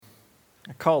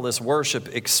I call this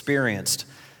worship experienced.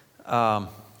 If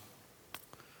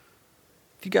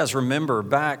you guys remember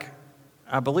back,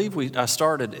 I believe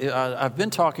I've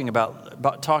been talking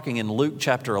about talking in Luke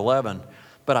chapter 11,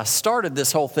 but I started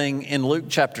this whole thing in Luke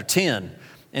chapter 10,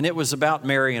 and it was about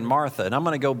Mary and Martha. And I'm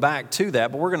going to go back to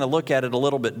that, but we're going to look at it a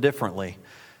little bit differently.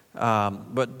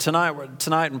 But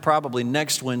tonight and probably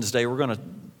next Wednesday, we're going to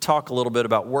talk a little bit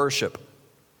about worship.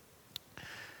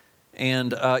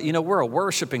 And, we're a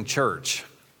worshiping church.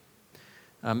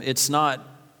 It's not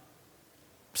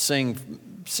stand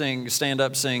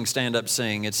up,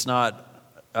 sing. It's not,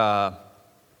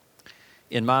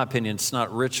 in my opinion, it's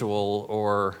not ritual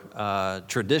or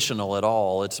traditional at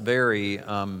all. It's very,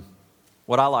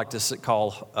 what I like to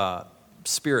call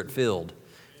spirit-filled,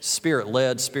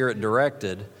 spirit-led,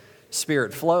 spirit-directed,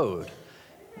 spirit-flowed.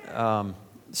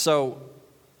 So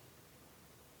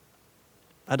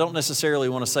I don't necessarily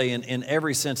want to say in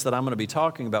every sense that I'm going to be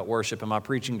talking about worship am I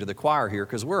preaching to the choir here,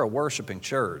 because we're a worshiping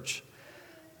church.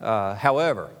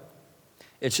 However,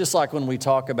 it's just like when we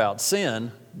talk about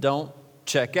sin, don't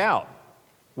check out.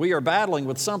 We are battling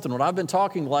with something. When I've been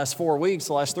talking the last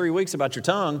 3 weeks about your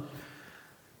tongue,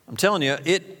 I'm telling you,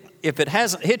 if it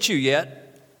hasn't hit you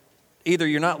yet, either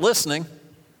you're not listening,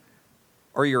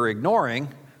 or you're ignoring,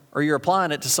 or you're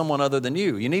applying it to someone other than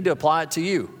you. You need to apply it to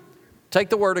you. Take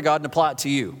the Word of God and apply it to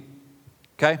you.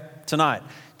 Okay? Tonight.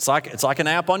 It's like an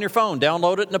app on your phone.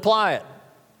 Download it and apply it.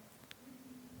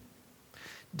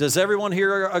 Does everyone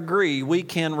here agree we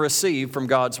can receive from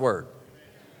God's Word?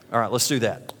 All right, let's do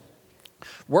that.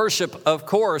 Worship, of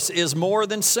course, is more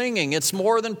than singing. It's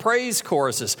more than praise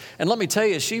choruses. And let me tell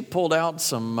you, she pulled out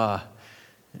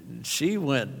she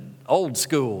went old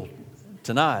school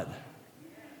tonight.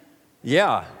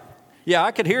 Yeah,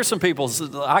 I could hear some people,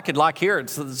 hear it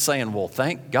saying, well,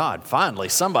 thank God, finally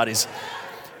somebody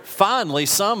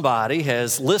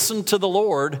has listened to the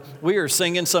Lord. We are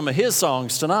singing some of His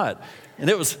songs tonight. And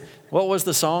it was, what was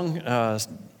the song?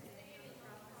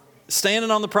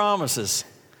 Standing on the Promises.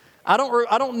 I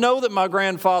don't know that my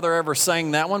grandfather ever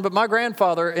sang that one, but my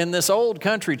grandfather in this old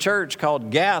country church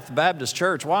called Gath Baptist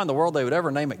Church, why in the world they would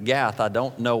ever name it Gath, I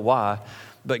don't know why.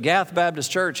 But Gath Baptist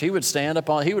Church, he would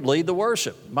lead the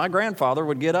worship. My grandfather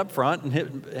would get up front,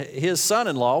 and his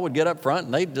son-in-law would get up front,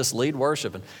 and they'd just lead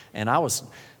worship. And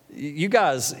you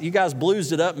guys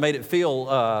bluesed it up and made it feel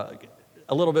a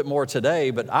little bit more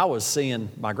today. But I was seeing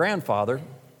my grandfather.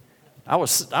 I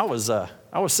was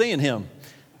seeing him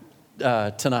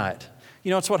tonight.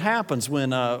 It's what happens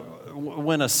when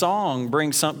a song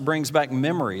brings back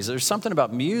memories. There's something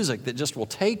about music that just will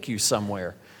take you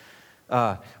somewhere.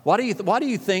 Why do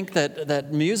you think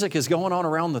that music is going on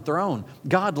around the throne?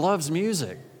 God loves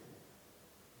music.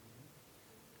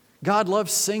 God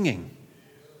loves singing.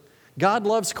 God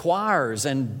loves choirs,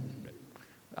 and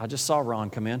I just saw Ron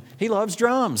come in. He loves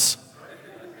drums.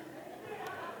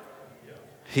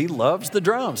 He loves the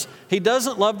drums. He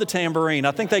doesn't love the tambourine.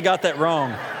 I think they got that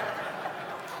wrong.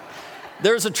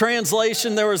 There was a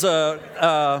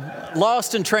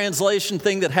lost in translation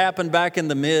thing that happened back in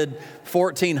the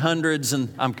mid-1400s,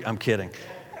 and I'm kidding.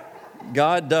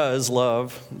 God does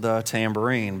love the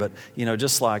tambourine, but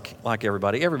just like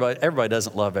everybody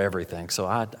doesn't love everything. So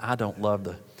I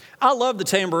love the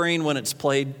tambourine when it's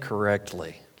played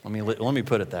correctly. Let me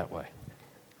put it that way.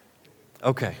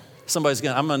 Okay, I'm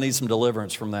gonna need some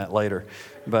deliverance from that later,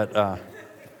 but.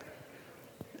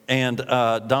 And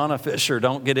Donna Fisher,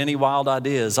 don't get any wild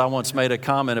ideas. I once made a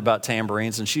comment about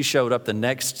tambourines, and she showed up the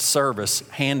next service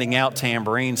handing out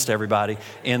tambourines to everybody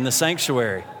in the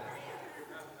sanctuary.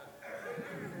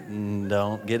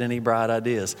 Don't get any bright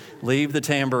ideas. Leave the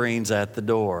tambourines at the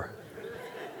door.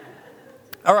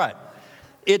 All right.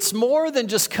 It's more than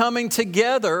just coming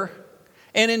together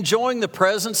and enjoying the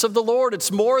presence of the Lord.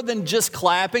 It's more than just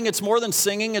clapping. It's more than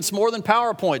singing. It's more than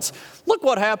PowerPoints. Look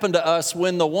what happened to us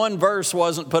when the one verse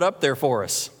wasn't put up there for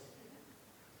us.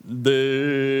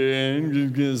 I'm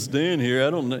just going to stand here. I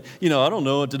don't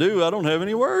know what to do. I don't have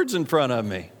any words in front of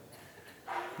me.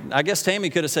 I guess Tammy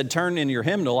could have said, turn in your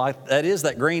hymnal. That is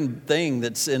that green thing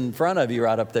that's in front of you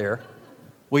right up there.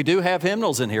 We do have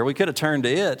hymnals in here. We could have turned to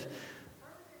it.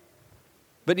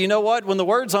 But you know what? When the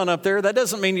word's on up there, that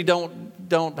doesn't mean you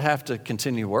don't have to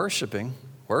continue worshiping.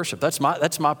 Worship. That's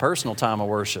my personal time of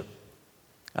worship.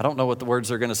 I don't know what the words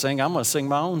they're going to sing. I'm going to sing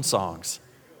my own songs.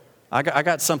 I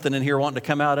got something in here wanting to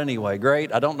come out anyway.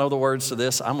 Great. I don't know the words to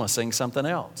this. I'm going to sing something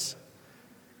else.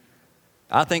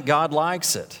 I think God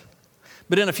likes it.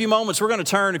 But in a few moments, we're going to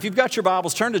turn, if you've got your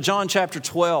Bibles, turn to John chapter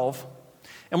 12.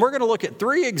 And we're going to look at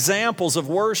 3 examples of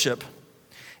worship.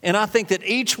 And I think that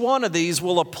each one of these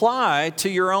will apply to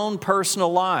your own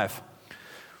personal life.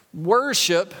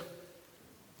 Worship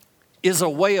is a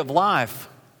way of life.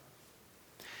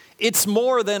 It's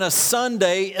more than a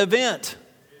Sunday event.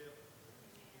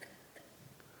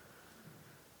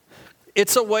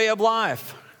 It's a way of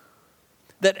life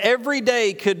that every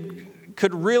day could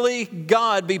really,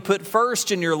 God, be put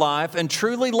first in your life and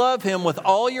truly love Him with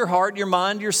all your heart, your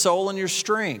mind, your soul, and your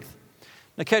strength.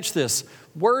 Now catch this.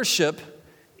 Worship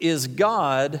is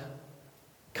God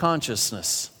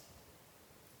consciousness.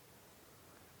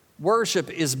 Worship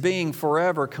is being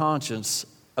forever conscious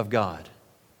of God.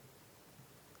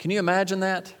 Can you imagine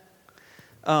that?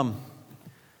 I'm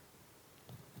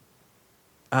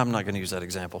not going to use that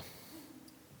example.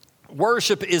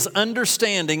 Worship is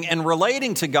understanding and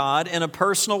relating to God in a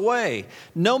personal way,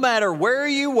 no matter where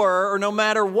you were or no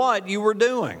matter what you were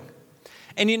doing.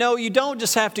 And you know, you don't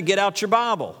just have to get out your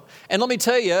Bible. And let me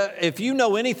tell you, if you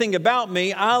know anything about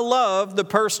me, I love the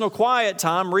personal quiet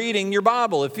time reading your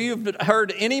Bible. If you've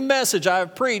heard any message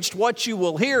I've preached, what you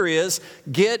will hear is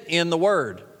get in the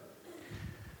Word.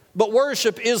 But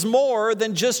worship is more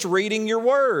than just reading your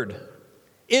Word.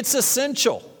 It's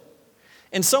essential.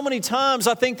 And so many times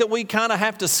I think that we kind of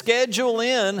have to schedule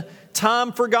in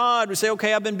time for God. We say,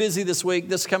 okay, I've been busy this week.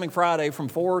 This coming Friday from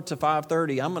 4 to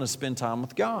 5:30, I'm going to spend time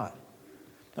with God.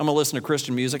 I'm going to listen to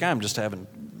Christian music. I'm just having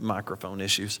microphone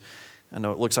issues. I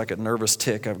know it looks like a nervous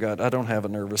tick I don't have a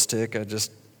nervous tick. I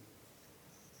just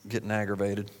getting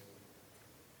aggravated.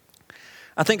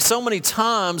 I think so many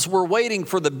times we're waiting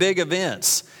for the big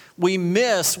events. We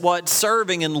miss what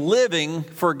serving and living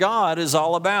for God is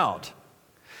all about.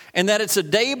 And that it's a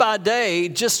day by day,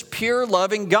 just pure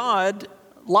loving God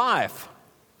life.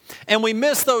 And we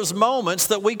miss those moments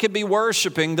that we could be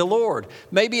worshiping the Lord.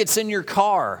 Maybe it's in your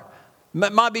car.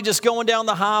 It might be just going down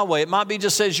the highway. It might be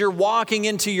just as you're walking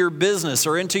into your business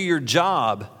or into your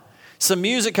job. Some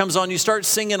music comes on, you start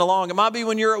singing along. It might be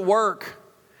when you're at work.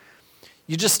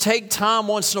 You just take time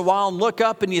once in a while and look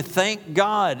up and you thank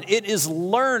God. It is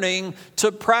learning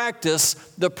to practice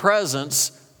the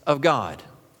presence of God.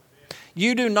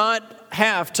 You do not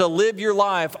have to live your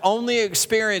life only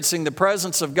experiencing the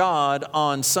presence of God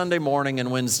on Sunday morning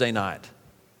and Wednesday night.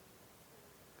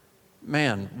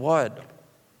 Man, what?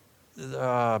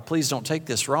 Please don't take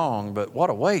this wrong, but what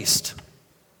a waste.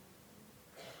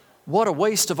 What a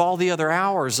waste of all the other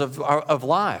hours of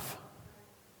life.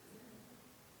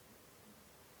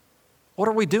 What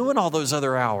are we doing all those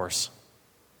other hours?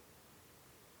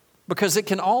 Because it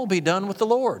can all be done with the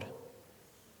Lord.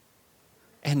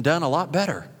 And done a lot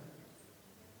better.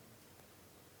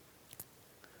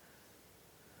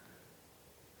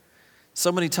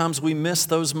 So many times we miss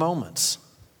those moments.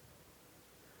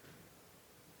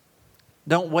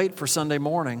 Don't wait for Sunday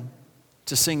morning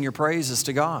to sing your praises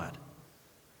to God.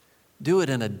 Do it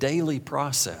in a daily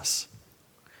process.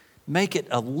 Make it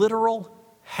a literal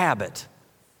habit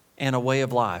and a way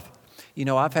of life. You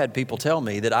know, I've had people tell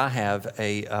me that I have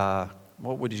a,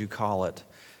 what would you call it?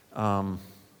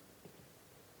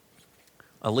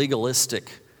 A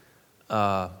legalistic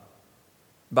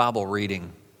Bible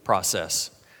reading process.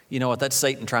 You know what? That's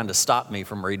Satan trying to stop me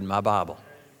from reading my Bible.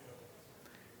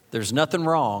 There's nothing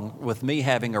wrong with me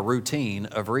having a routine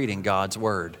of reading God's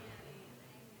Word.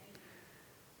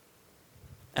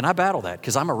 And I battle that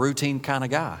because I'm a routine kind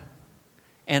of guy.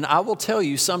 And I will tell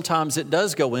you, sometimes it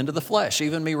does go into the flesh,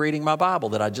 even me reading my Bible,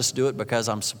 that I just do it because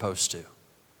I'm supposed to.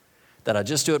 That I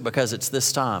just do it because it's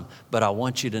this time. But I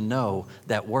want you to know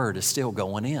that Word is still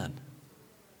going in.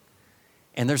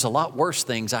 And there's a lot worse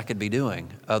things I could be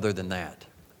doing other than that.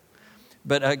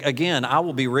 But again, I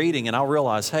will be reading and I'll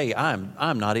realize, hey,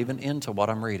 I'm not even into what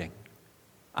I'm reading.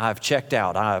 I've checked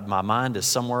out. My mind is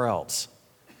somewhere else.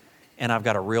 And I've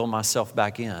got to reel myself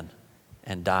back in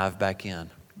and dive back in.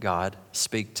 God,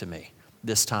 speak to me.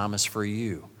 This time is for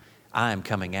you. I am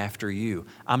coming after you.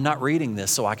 I'm not reading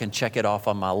this so I can check it off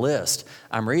on my list.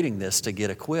 I'm reading this to get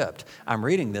equipped. I'm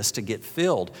reading this to get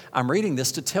filled. I'm reading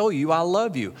this to tell you I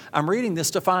love you. I'm reading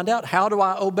this to find out how do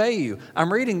I obey you.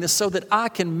 I'm reading this so that I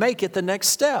can make it the next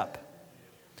step.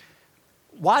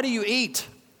 Why do you eat?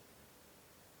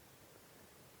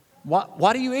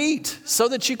 Why do you eat? So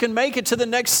that you can make it to the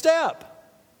next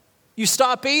step. You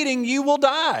stop eating, you will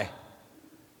die.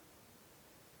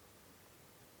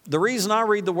 The reason I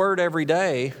read the Word every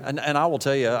day, and I will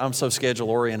tell you, I'm so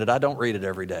schedule-oriented, I don't read it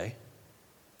every day.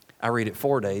 I read it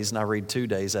 4 days, and I read 2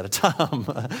 days at a time.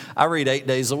 I read 8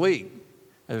 days a week.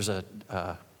 There's a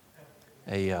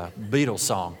Beatles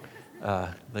song.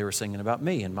 They were singing about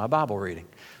me in my Bible reading.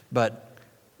 But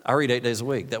I read 8 days a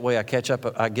week. That way I catch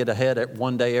up, I get ahead at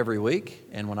 1 day every week.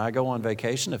 And when I go on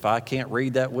vacation, if I can't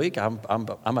read that week, I'm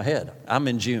ahead. I'm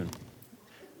in June.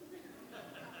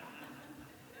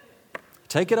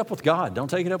 Take it up with God. Don't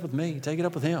take it up with me. Take it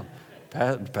up with Him.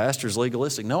 pastor's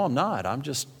legalistic. No, I'm not. I'm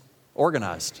just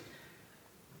organized.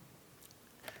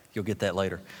 You'll get that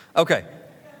later. Okay.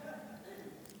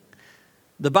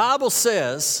 The Bible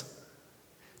says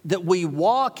that we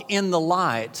walk in the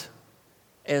light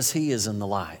as He is in the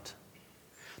light.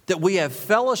 That we have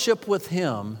fellowship with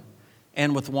Him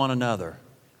and with one another.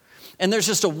 And there's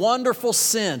just a wonderful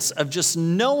sense of just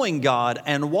knowing God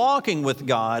and walking with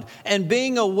God and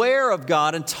being aware of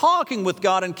God and talking with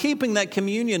God and keeping that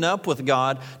communion up with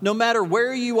God no matter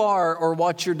where you are or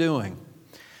what you're doing.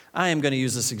 I am going to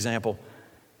use this example.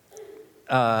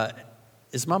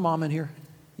 Is my mom in here?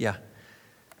 Yeah.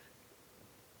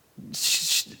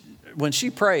 When she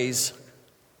prays,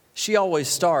 she always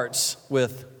starts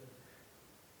with,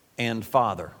 and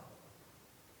Father.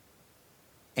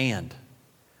 And.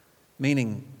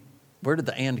 Meaning, where did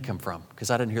the and come from?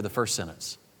 Because I didn't hear the first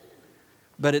sentence.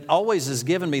 But it always has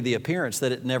given me the appearance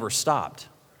that it never stopped.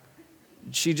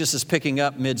 She just is picking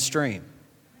up midstream.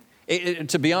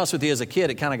 To be honest with you, as a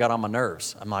kid, it kind of got on my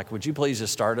nerves. I'm like, would you please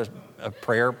just start a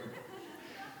prayer?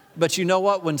 But you know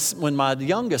what? When my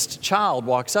youngest child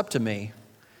walks up to me,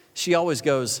 she always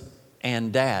goes,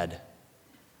 and Dad.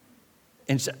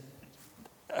 And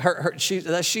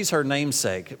she's her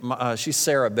namesake. She's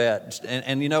Sarah Bett.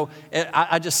 And you know,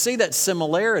 I just see that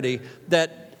similarity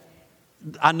that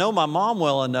I know my mom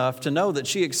well enough to know that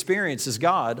she experiences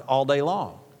God all day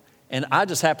long. And I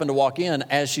just happen to walk in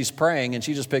as she's praying and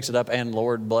she just picks it up and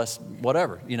Lord bless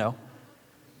whatever, you know.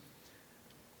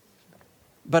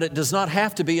 But it does not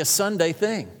have to be a Sunday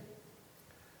thing.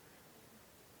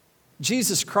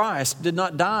 Jesus Christ did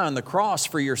not die on the cross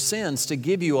for your sins to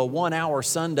give you a 1-hour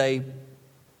Sunday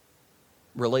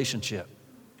relationship.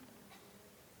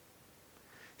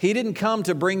 He didn't come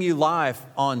to bring you life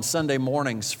on Sunday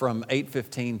mornings from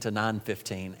 8:15 to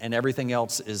 9:15 and everything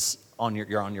else is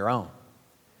you're on your own.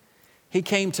 He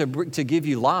came to give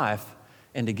you life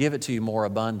and to give it to you more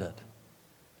abundant.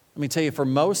 Let me tell you, for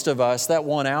most of us, that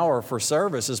 1 hour for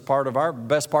service is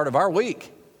best part of our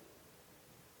week.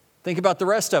 Think about the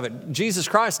rest of it. Jesus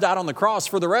Christ died on the cross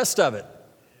for the rest of it.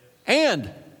 And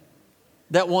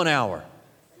that 1 hour.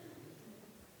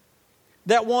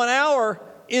 That 1 hour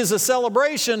is a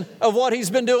celebration of what He's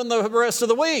been doing the rest of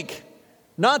the week.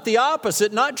 Not the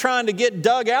opposite, not trying to get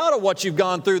dug out of what you've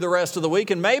gone through the rest of the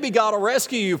week and maybe God will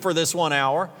rescue you for this 1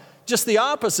 hour. Just the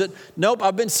opposite. Nope,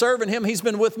 I've been serving Him. He's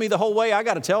been with me the whole way. I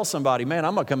got to tell somebody, man,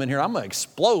 I'm going to come in here. I'm going to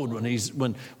explode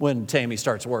when Tammy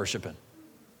starts worshiping.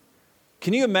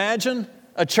 Can you imagine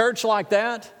a church like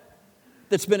that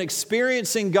that's been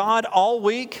experiencing God all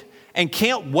week and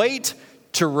can't wait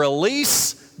to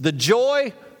release the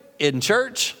joy in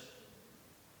church?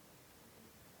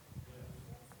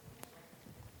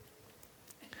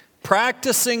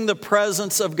 Practicing the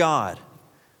presence of God.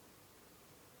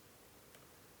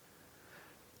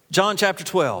 John chapter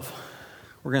 12.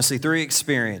 We're going to see 3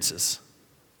 experiences,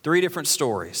 3 different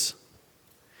stories.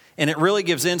 And it really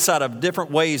gives insight of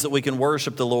different ways that we can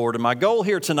worship the Lord. And my goal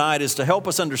here tonight is to help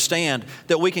us understand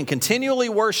that we can continually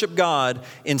worship God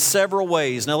in several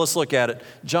ways. Now let's look at it.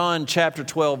 John chapter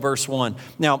 12, verse 1.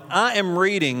 Now I am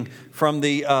reading from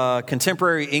the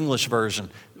Contemporary English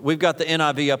Version. We've got the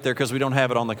NIV up there because we don't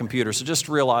have it on the computer. So just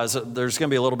realize that there's going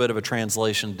to be a little bit of a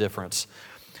translation difference.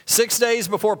 6 days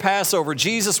before Passover,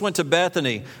 Jesus went to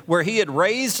Bethany, where He had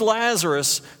raised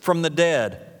Lazarus from the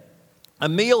dead. A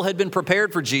meal had been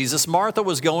prepared for Jesus. Martha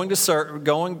was doing the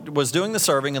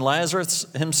serving, and Lazarus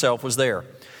himself was there.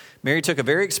 Mary took a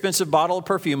very expensive bottle of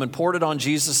perfume and poured it on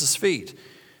Jesus' feet.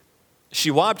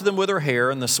 She wiped them with her hair,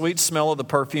 and the sweet smell of the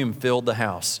perfume filled the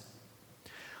house.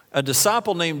 A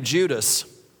disciple named Judas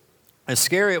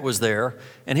Iscariot was there,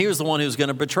 and he was the one who was going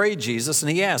to betray Jesus.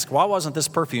 And he asked, why wasn't this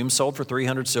perfume sold for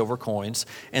 300 silver coins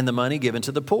and the money given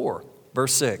to the poor?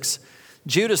 Verse 6.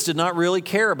 Judas did not really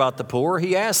care about the poor.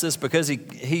 He asked this because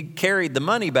he carried the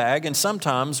money bag and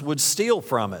sometimes would steal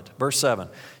from it. Verse 7.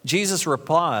 Jesus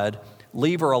replied,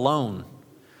 leave her alone.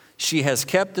 She has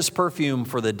kept this perfume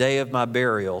for the day of my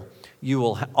burial. You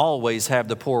will always have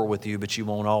the poor with you, but you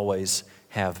won't always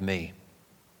have me.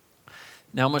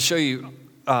 Now I'm going to show you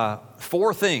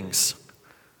 4 things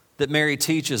that Mary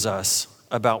teaches us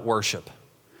about worship.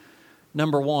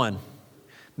 Number 1,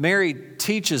 Mary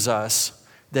teaches us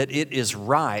that it is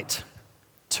right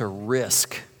to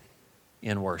risk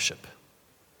in worship.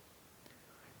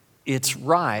 It's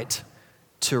right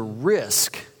to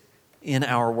risk in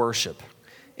our worship.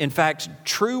 In fact,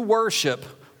 true worship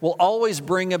will always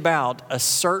bring about a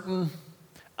certain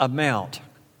amount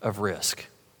of risk.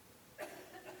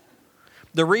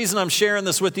 The reason I'm sharing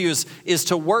this with you is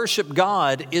to worship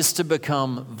God is to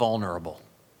become vulnerable.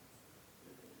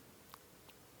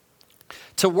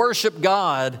 To worship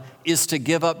God is to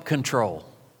give up control.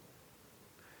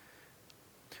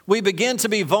 We begin to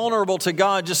be vulnerable to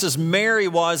God just as Mary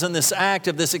was in this act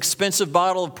of this expensive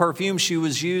bottle of perfume she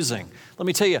was using. Let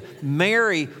me tell you,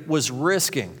 Mary was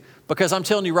risking, because I'm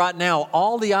telling you right now,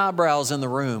 all the eyebrows in the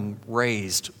room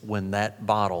raised when that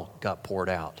bottle got poured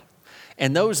out.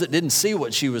 And those that didn't see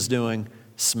what she was doing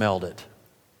smelled it.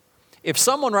 If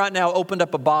someone right now opened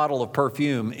up a bottle of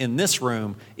perfume in this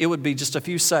room, it would be just a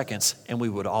few seconds and we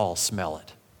would all smell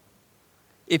it.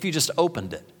 If you just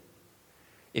opened it.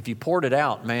 If you poured it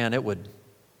out, man, it would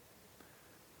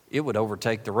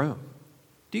overtake the room.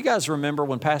 Do you guys remember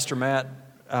when Pastor Matt,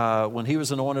 when he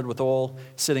was anointed with oil,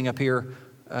 sitting up here?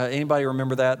 Anybody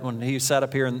remember that? When he sat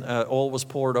up here and oil was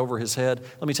poured over his head?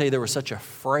 Let me tell you, there was such a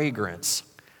fragrance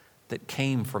that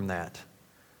came from that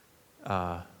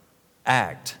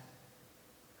act.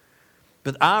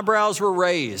 But eyebrows were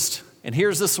raised, and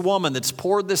here's this woman that's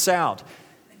poured this out,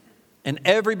 and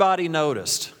everybody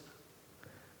noticed.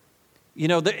 You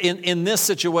know, in this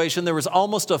situation, there was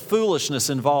almost a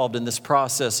foolishness involved in this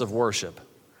process of worship.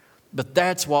 But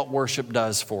that's what worship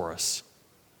does for us.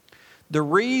 The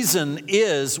reason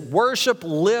is worship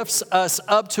lifts us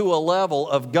up to a level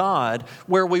of God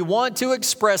where we want to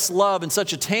express love in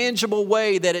such a tangible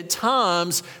way that at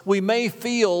times we may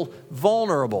feel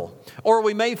vulnerable, or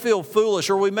we may feel foolish,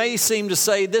 or we may seem to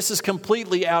say this is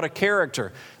completely out of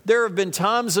character. There have been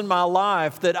times in my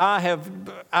life that I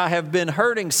have been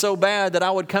hurting so bad that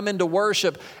I would come into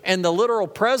worship and the literal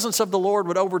presence of the Lord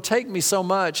would overtake me so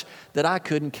much that I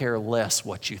couldn't care less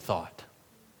what you thought.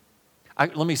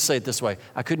 Let me say it this way.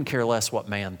 I couldn't care less what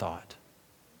man thought.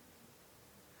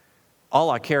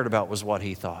 All I cared about was what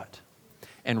he thought.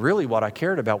 And really what I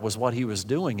cared about was what he was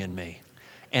doing in me.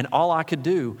 And all I could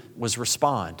do was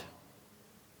respond.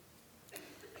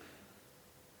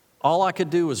 All I could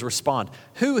do was respond.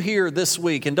 Who here this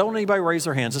week, and don't anybody raise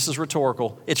their hands, this is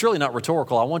rhetorical. It's really not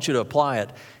rhetorical. I want you to apply it.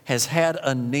 Has had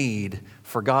a need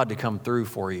for God to come through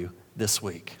for you this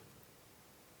week?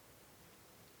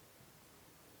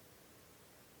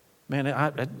 Man,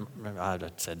 I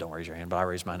said don't raise your hand, but I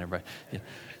raised mine. Everybody, yeah.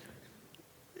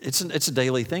 It's a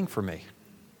daily thing for me,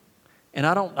 and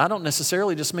I don't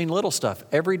necessarily just mean little stuff.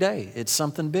 Every day, it's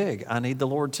something big I need the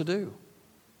Lord to do.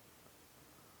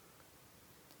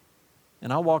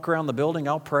 And I'll walk around the building,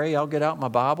 I'll pray, I'll get out my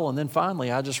Bible, and then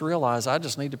finally, I just realize I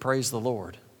just need to praise the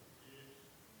Lord.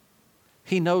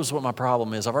 He knows what my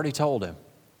problem is. I've already told him.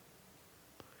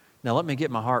 Now let me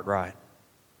get my heart right.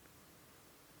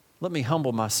 Let me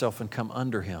humble myself and come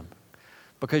under him.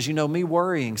 Because you know, me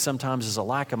worrying sometimes is a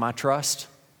lack of my trust.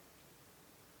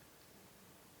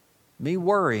 Me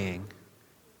worrying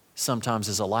sometimes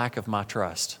is a lack of my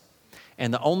trust.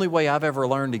 And the only way I've ever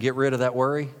learned to get rid of that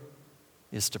worry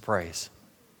is to praise.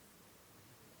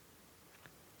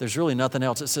 There's really nothing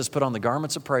else. It says put on the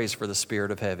garments of praise for the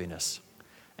spirit of heaviness.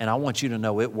 And I want you to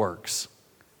know it works.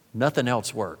 Nothing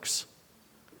else works.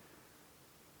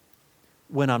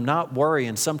 When I'm not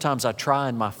worrying, sometimes I try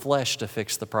in my flesh to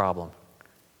fix the problem.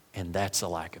 And that's a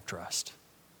lack of trust.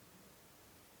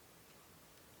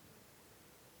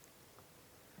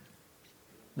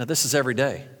 Now, this is every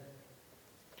day.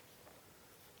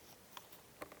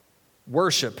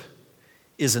 Worship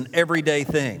is an everyday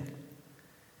thing.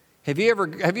 Have you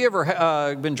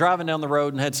ever been driving down the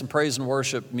road and had some praise and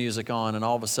worship music on, and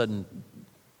all of a sudden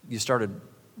you started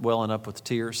welling up with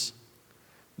tears?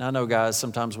 Now, I know, guys,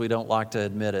 sometimes we don't like to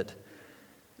admit it,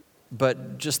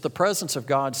 but just the presence of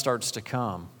God starts to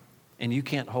come, and you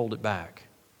can't hold it back.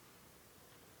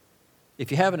 If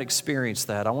you haven't experienced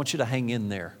that, I want you to hang in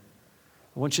there.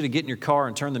 I want you to get in your car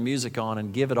and turn the music on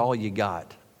and give it all you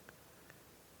got.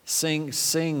 Sing.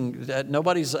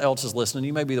 Nobody else is listening.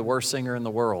 You may be the worst singer in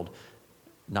the world.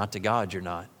 Not to God, you're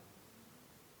not.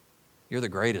 You're the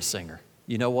greatest singer.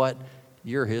 You know what?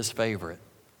 You're his favorite.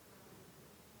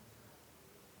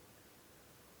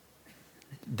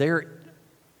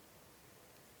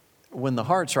 When the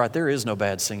heart's right, there is no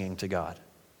bad singing to God.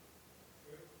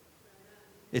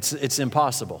 It's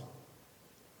impossible.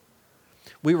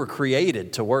 We were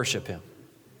created to worship him.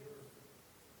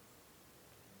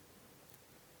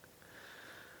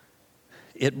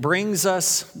 It brings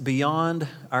us beyond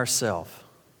ourselves.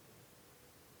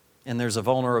 And there's a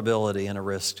vulnerability and a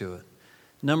risk to it.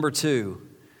 Number 2,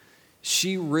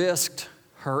 she risked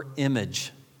her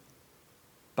image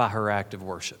by her act of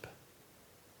worship.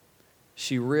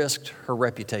 She risked her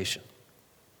reputation.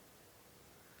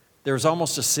 There was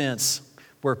almost a sense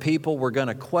where people were going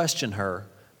to question her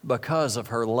because of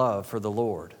her love for the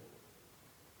Lord.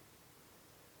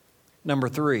 Number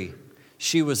 3,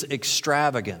 she was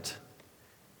extravagant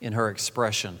in her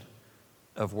expression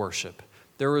of worship.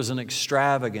 There was an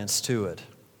extravagance to it.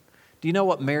 Do you know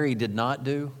what Mary did not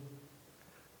do?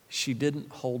 She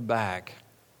didn't hold back.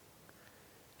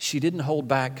 She didn't hold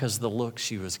back because of the look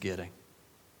she was getting.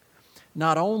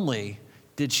 Not only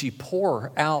did she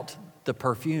pour out the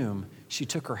perfume, she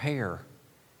took her hair.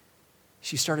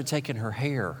 She started taking her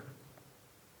hair.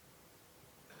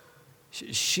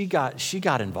 She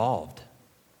got involved.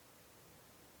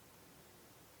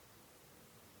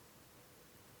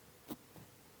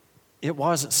 It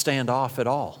wasn't standoff at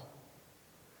all.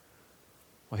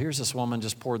 Well, here's this woman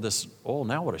just poured this oil.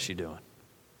 Now what is she doing?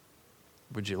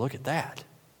 Would you look at that?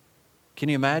 Can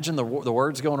you imagine the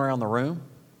words going around the room?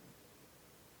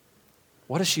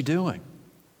 What is she doing?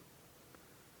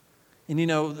 And you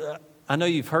know, I know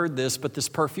you've heard this, but this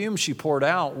perfume she poured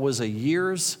out was a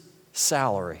year's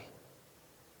salary.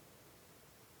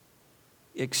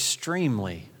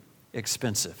 Extremely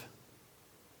expensive.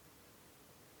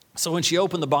 So when she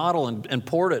opened the bottle and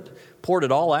poured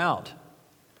it all out,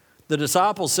 the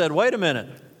disciples said, wait a minute.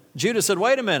 Judas said,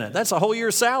 wait a minute, that's a whole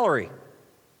year's salary.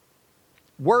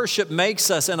 Worship makes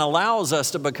us and allows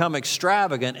us to become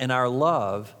extravagant in our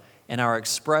love and our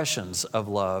expressions of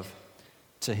love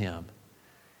to Him.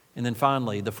 And then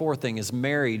finally, the fourth thing is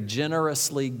Mary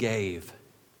generously gave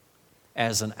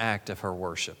as an act of her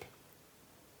worship.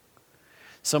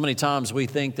 So many times we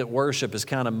think that worship is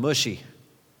kind of mushy.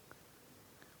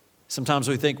 Sometimes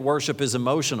we think worship is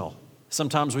emotional.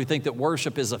 Sometimes we think that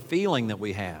worship is a feeling that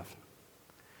we have.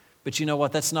 But you know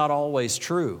what? That's not always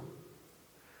true.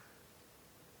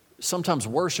 Sometimes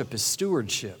worship is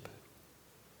stewardship.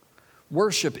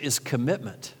 Worship is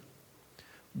commitment.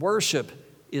 Worship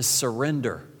is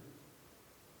surrender.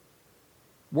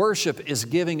 Worship is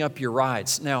giving up your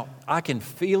rights. Now, I can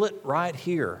feel it right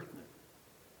here.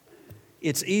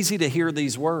 It's easy to hear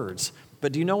these words,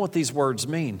 but do you know what these words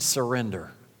mean?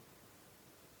 Surrender.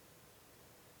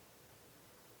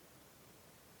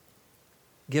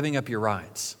 Giving up your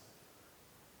rights.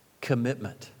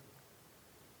 Commitment.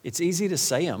 It's easy to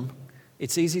say them.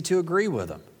 It's easy to agree with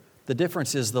them. The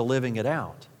difference is the living it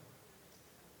out.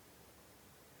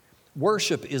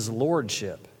 Worship is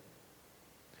lordship.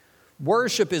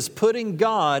 Worship is putting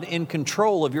God in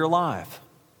control of your life.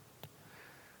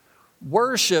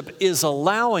 Worship is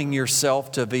allowing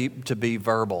yourself to be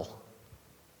verbal.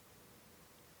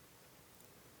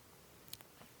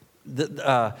 This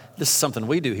is something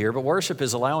we do here, but worship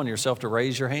is allowing yourself to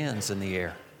raise your hands in the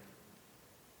air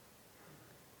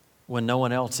when no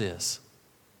one else is,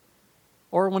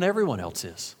 or when everyone else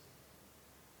is,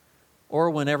 or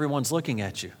when everyone's looking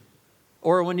at you,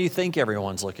 or when you think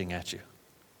everyone's looking at you.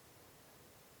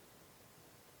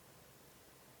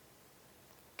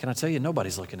 Can I tell you,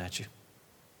 nobody's looking at you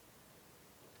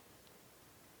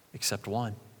except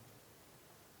one.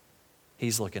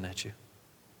 He's looking at you.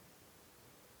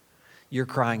 You're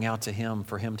crying out to Him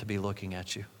for Him to be looking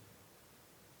at you,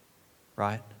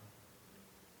 right?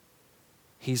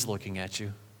 He's looking at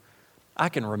you. I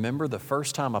can remember the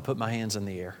first time I put my hands in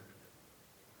the air.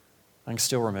 I can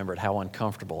still remember it, how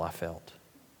uncomfortable I felt.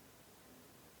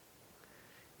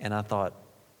 And I thought,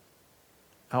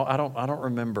 I don't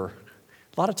remember.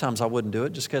 A lot of times I wouldn't do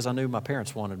it just because I knew my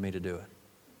parents wanted me to do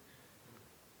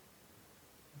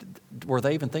it. Were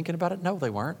they even thinking about it? No, they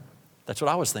weren't. That's what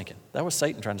I was thinking. That was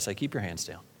Satan trying to say, keep your hands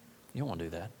down. You don't want to do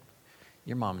that.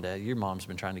 Your mom and dad, your mom's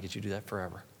been trying to get you to do that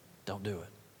forever. Don't do it.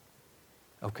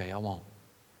 Okay, I won't.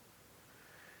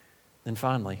 Then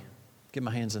finally, get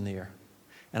my hands in the air.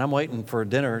 And I'm waiting for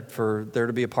dinner, for there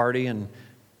to be a party and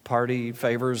party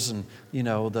favors and, you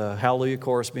know, the Hallelujah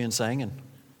chorus being sang, and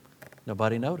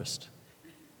nobody noticed.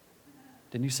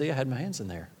 Didn't you see I had my hands in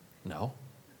there? No.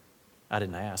 I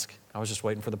didn't ask. I was just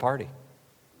waiting for the party.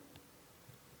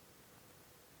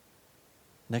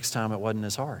 Next time it wasn't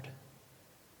as hard.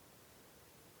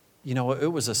 You know, it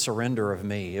was a surrender of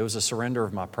me. It was a surrender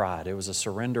of my pride. It was a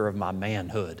surrender of my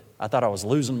manhood. I thought I was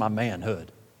losing my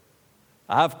manhood.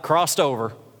 I've crossed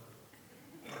over.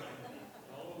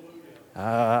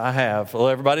 I have. Well,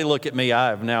 everybody look at me. I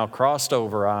have now crossed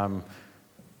over. I'm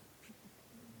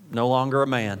no longer a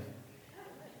man.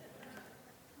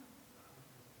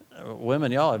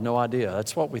 Women, y'all have no idea.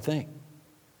 That's what we think.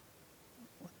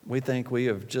 We think we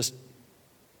have just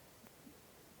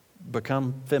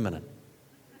become feminine.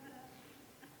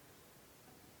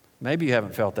 Maybe you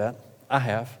haven't felt that. I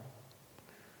have.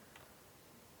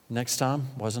 Next time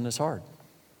wasn't as hard.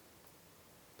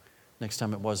 Next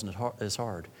time it wasn't as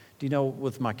hard. Do you know,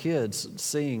 with my kids,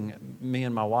 seeing me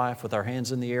and my wife with our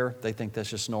hands in the air, they think that's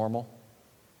just normal.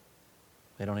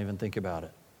 They don't even think about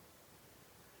it.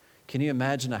 Can you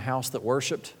imagine a house that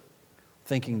worshiped,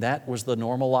 thinking that was the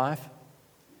normal life?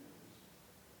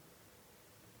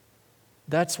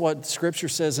 That's what Scripture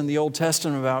says in the Old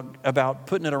Testament about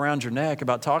putting it around your neck,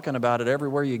 about talking about it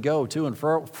everywhere you go, to and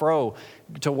fro,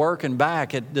 to work and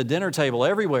back, at the dinner table,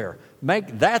 everywhere.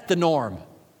 Make that the norm,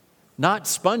 not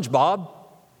SpongeBob,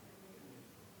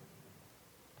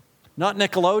 not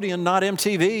Nickelodeon, not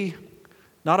MTV,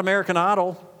 not American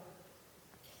Idol,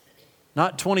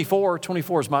 not 24.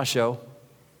 24 is my show.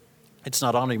 It's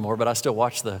not on anymore, but I still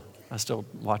watch it.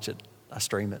 I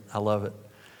stream it. I love it.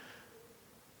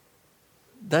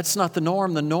 That's not the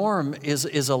norm. The norm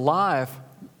is a life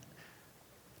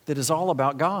that is all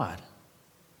about God.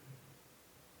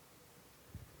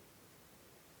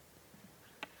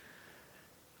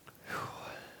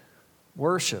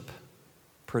 Worship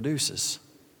produces.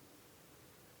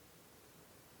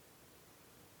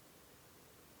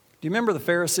 Do you remember the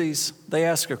Pharisees? They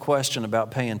asked a question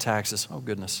about paying taxes. Oh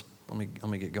goodness, let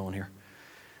me get going here.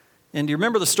 And do you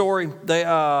remember the story?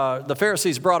 The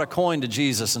Pharisees brought a coin to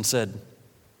Jesus and said,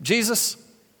 Jesus,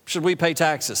 should we pay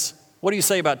taxes? What do you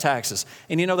say about taxes?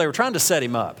 And you know, they were trying to set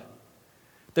him up.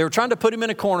 They were trying to put him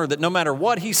in a corner that no matter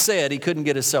what he said, he couldn't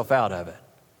get himself out of it.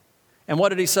 And what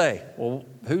did he say? Well,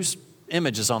 whose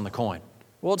image is on the coin?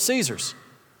 Well, it's Caesar's.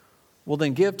 Well,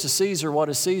 then give to Caesar what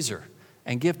is Caesar,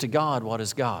 and give to God what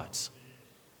is God's.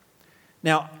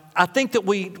 Now, I think that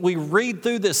we read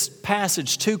through this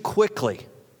passage too quickly.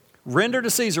 Render to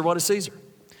Caesar what is Caesar.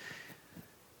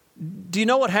 Do you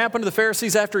know what happened to the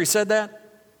Pharisees after he said that?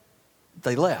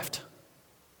 They left.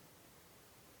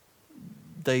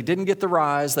 They didn't get the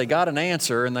rise. They got an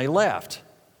answer and they left.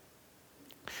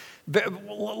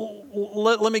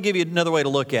 Let me give you another way to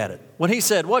look at it. When he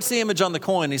said, what's the image on the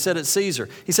coin? He said, it's Caesar.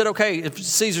 He said, okay, if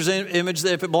Caesar's image,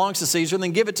 if it belongs to Caesar,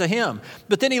 then give it to him.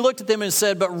 But then he looked at them and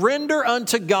said, but render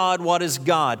unto God what is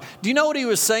God. Do you know what he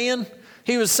was saying?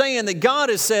 He was saying that God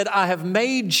has said, I have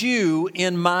made you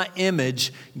in my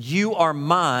image. You are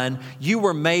mine. You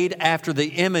were made after the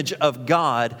image of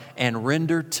God, and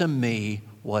render to me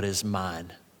what is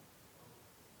mine.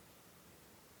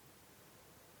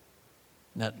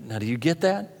 Now, do you get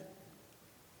that?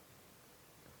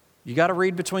 You got to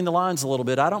read between the lines a little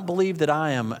bit. I don't believe that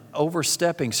I am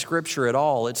overstepping Scripture at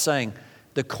all. It's saying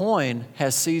the coin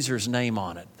has Caesar's name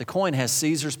on it. The coin has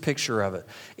Caesar's picture of it.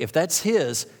 If that's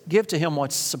his, give to him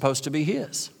what's supposed to be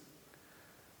his.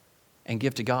 And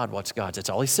give to God what's God's. That's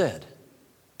all he said.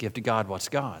 Give to God what's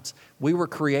God's. We were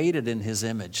created in his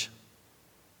image.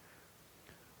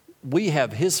 We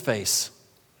have his face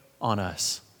on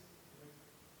us,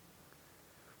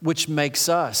 which makes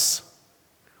us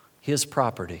his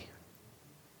property.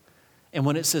 And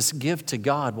when it says give to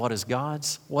God what is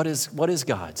God's, what is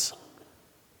God's?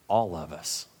 All of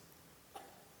us.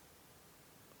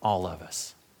 All of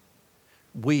us.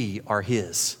 We are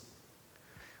his.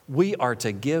 We are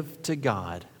to give to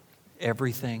God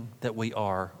everything that we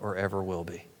are or ever will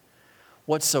be.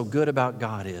 What's so good about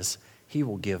God is he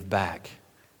will give back,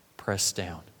 pressed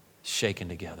down, shaken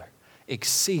together,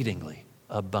 exceedingly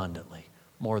abundantly,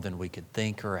 more than we could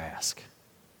think or ask.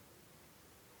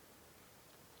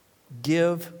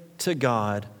 Give to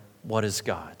God what is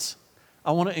God's.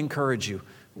 I want to encourage you,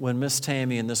 when Miss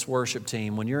Tammy and this worship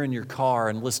team, when you're in your car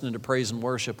and listening to praise and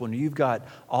worship, when you've got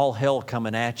all hell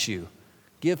coming at you,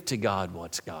 give to God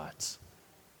what's God's.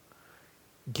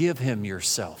 Give him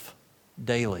yourself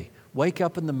daily. Wake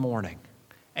up in the morning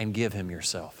and give him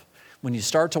yourself. When you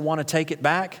start to want to take it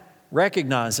back,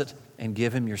 recognize it and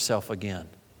give him yourself again.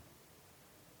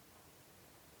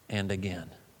 And again.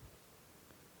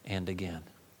 And again.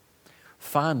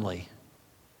 Finally,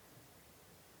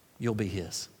 you'll be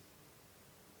his.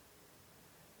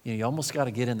 You almost got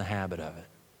to get in the habit of it.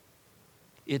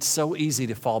 It's so easy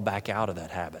to fall back out of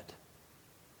that habit.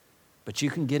 But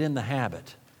you can get in the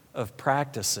habit of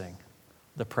practicing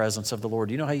the presence of the Lord.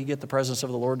 Do you know how you get the presence of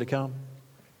the Lord to come?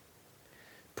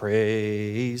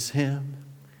 Praise him,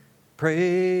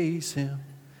 praise him,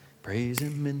 praise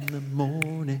him in the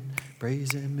morning,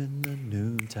 praise him in the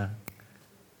noontime.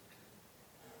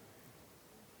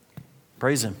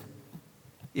 Praise him.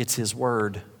 It's his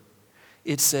word.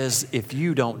 It says if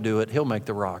you don't do it, he'll make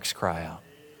the rocks cry out.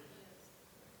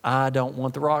 I don't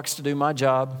want the rocks to do my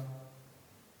job.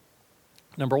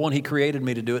 Number one, he created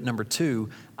me to do it. Number two,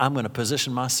 I'm going to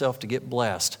position myself to get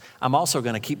blessed. I'm also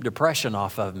going to keep depression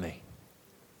off of me.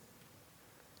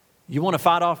 You want to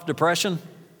fight off depression?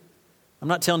 I'm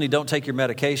not telling you don't take your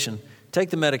medication.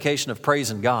 Take the medication of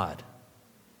praising God.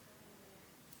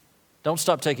 Don't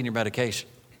stop taking your medication.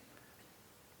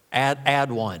 Add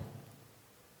one.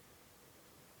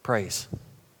 Praise.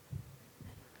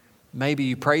 Maybe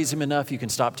you praise him enough, you can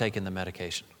stop taking the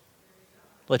medication.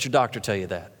 Let your doctor tell you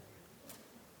that.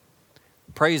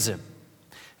 Praise him.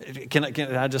 Can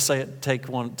I just say it? Take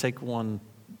one.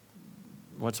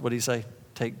 What do you say?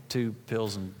 Take 2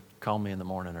 pills and call me in the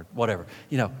morning or whatever.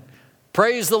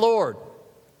 Praise the Lord.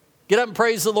 Get up and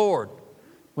praise the Lord.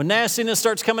 When nastiness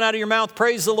starts coming out of your mouth,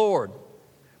 praise the Lord.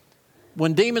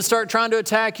 When demons start trying to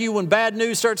attack you, when bad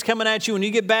news starts coming at you, when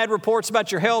you get bad reports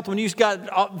about your health, when you've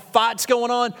got fights going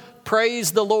on,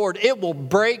 praise the Lord. It will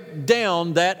break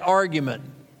down that argument.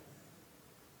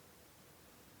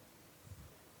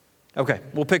 Okay,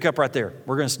 we'll pick up right there.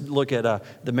 We're going to look at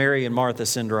the Mary and Martha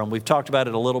syndrome. We've talked about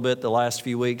it a little bit the last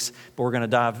few weeks, but we're going to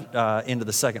dive into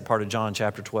the second part of John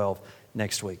chapter 12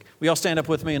 next week. Will y'all stand up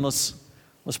with me and let's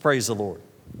praise the Lord.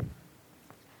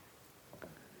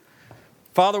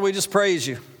 Father, we just praise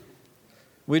you.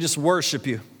 We just worship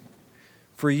you.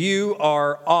 For you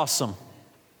are awesome.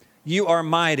 You are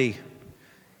mighty.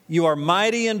 You are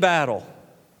mighty in battle.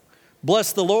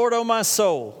 Bless the Lord, O my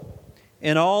soul,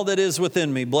 and all that is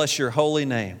within me. Bless your holy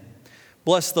name.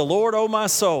 Bless the Lord, O my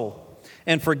soul,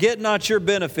 and forget not your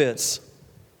benefits.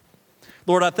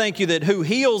 Lord, I thank you that who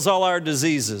heals all our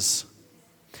diseases.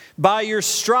 By your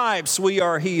stripes we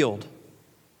are healed.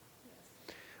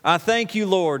 I thank you,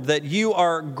 Lord, that you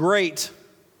are great,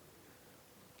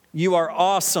 you are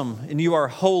awesome, and you are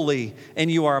holy,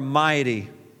 and you are mighty.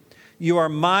 You are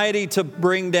mighty to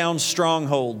bring down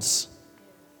strongholds.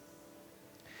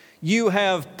 You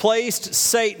have placed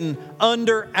Satan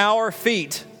under our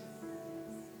feet.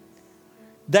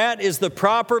 That is the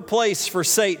proper place for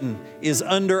Satan, is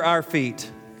under our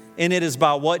feet. And it is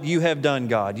by what you have done,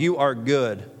 God. You are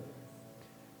good.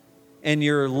 And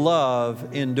your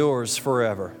love endures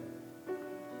forever.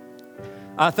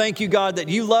 I thank you, God, that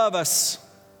you love us.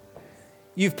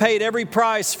 You've paid every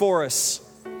price for us,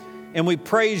 and we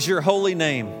praise your holy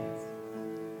name.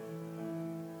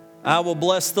 I will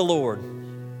bless the Lord.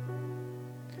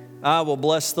 I will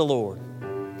bless the Lord.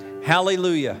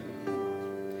 Hallelujah.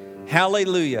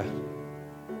 Hallelujah.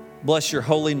 Bless your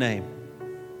holy name.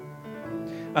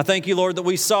 I thank you, Lord, that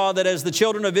we saw that as the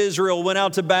children of Israel went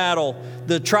out to battle,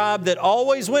 the tribe that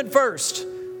always went first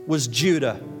was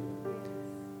Judah.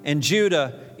 And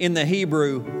Judah in the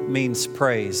Hebrew means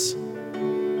praise.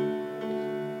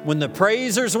 When the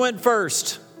praisers went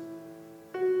first,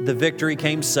 the victory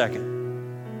came second.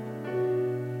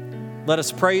 Let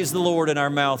us praise the Lord in our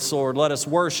mouths, Lord. Let us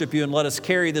worship you and let us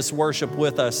carry this worship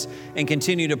with us and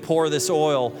continue to pour this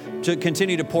oil, to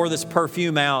continue to pour this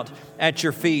perfume out at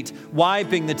your feet,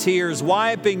 wiping the tears,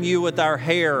 wiping you with our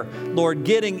hair, Lord,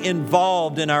 getting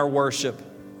involved in our worship.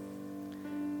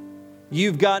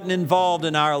 You've gotten involved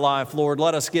in our life, Lord.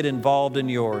 Let us get involved in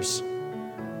yours.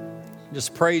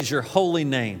 Just praise your holy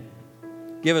name.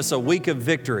 Give us a week of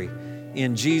victory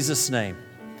in Jesus' name.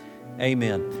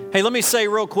 Amen. Hey, let me say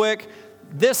real quick,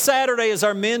 this Saturday is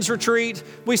our men's retreat.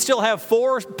 We still have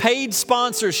 4 paid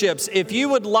sponsorships. If you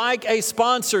would like a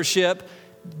sponsorship,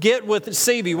 get with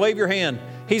CB. Wave your hand.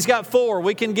 He's got 4.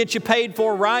 We can get you paid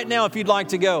for right now if you'd like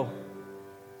to go.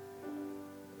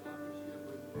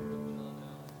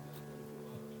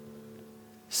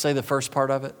 Say the first part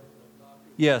of it.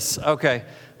 Yes, okay.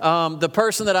 The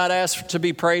person that I'd asked to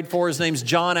be prayed for, his name's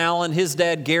John Allen. His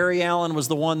dad, Gary Allen, was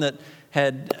the one that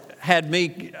gave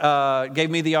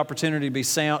me the opportunity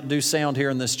to do sound here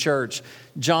in this church.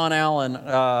 John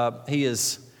Allen, he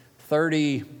is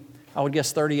 30, I would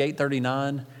guess 38,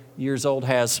 39 years old,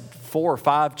 has 4 or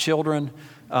 5 children.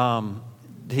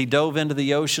 He dove into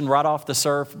the ocean right off the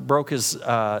surf, broke his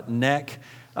neck.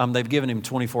 They've given him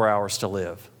 24 hours to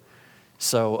live.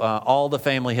 So all the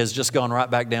family has just gone right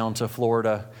back down to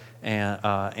Florida and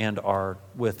are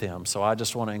with him. So I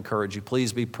just want to encourage you,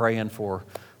 please be praying for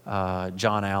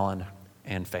John Allen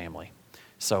and family.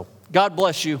 So God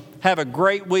bless you. Have a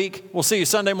great week. We'll see you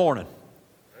Sunday morning.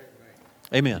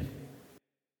 Amen.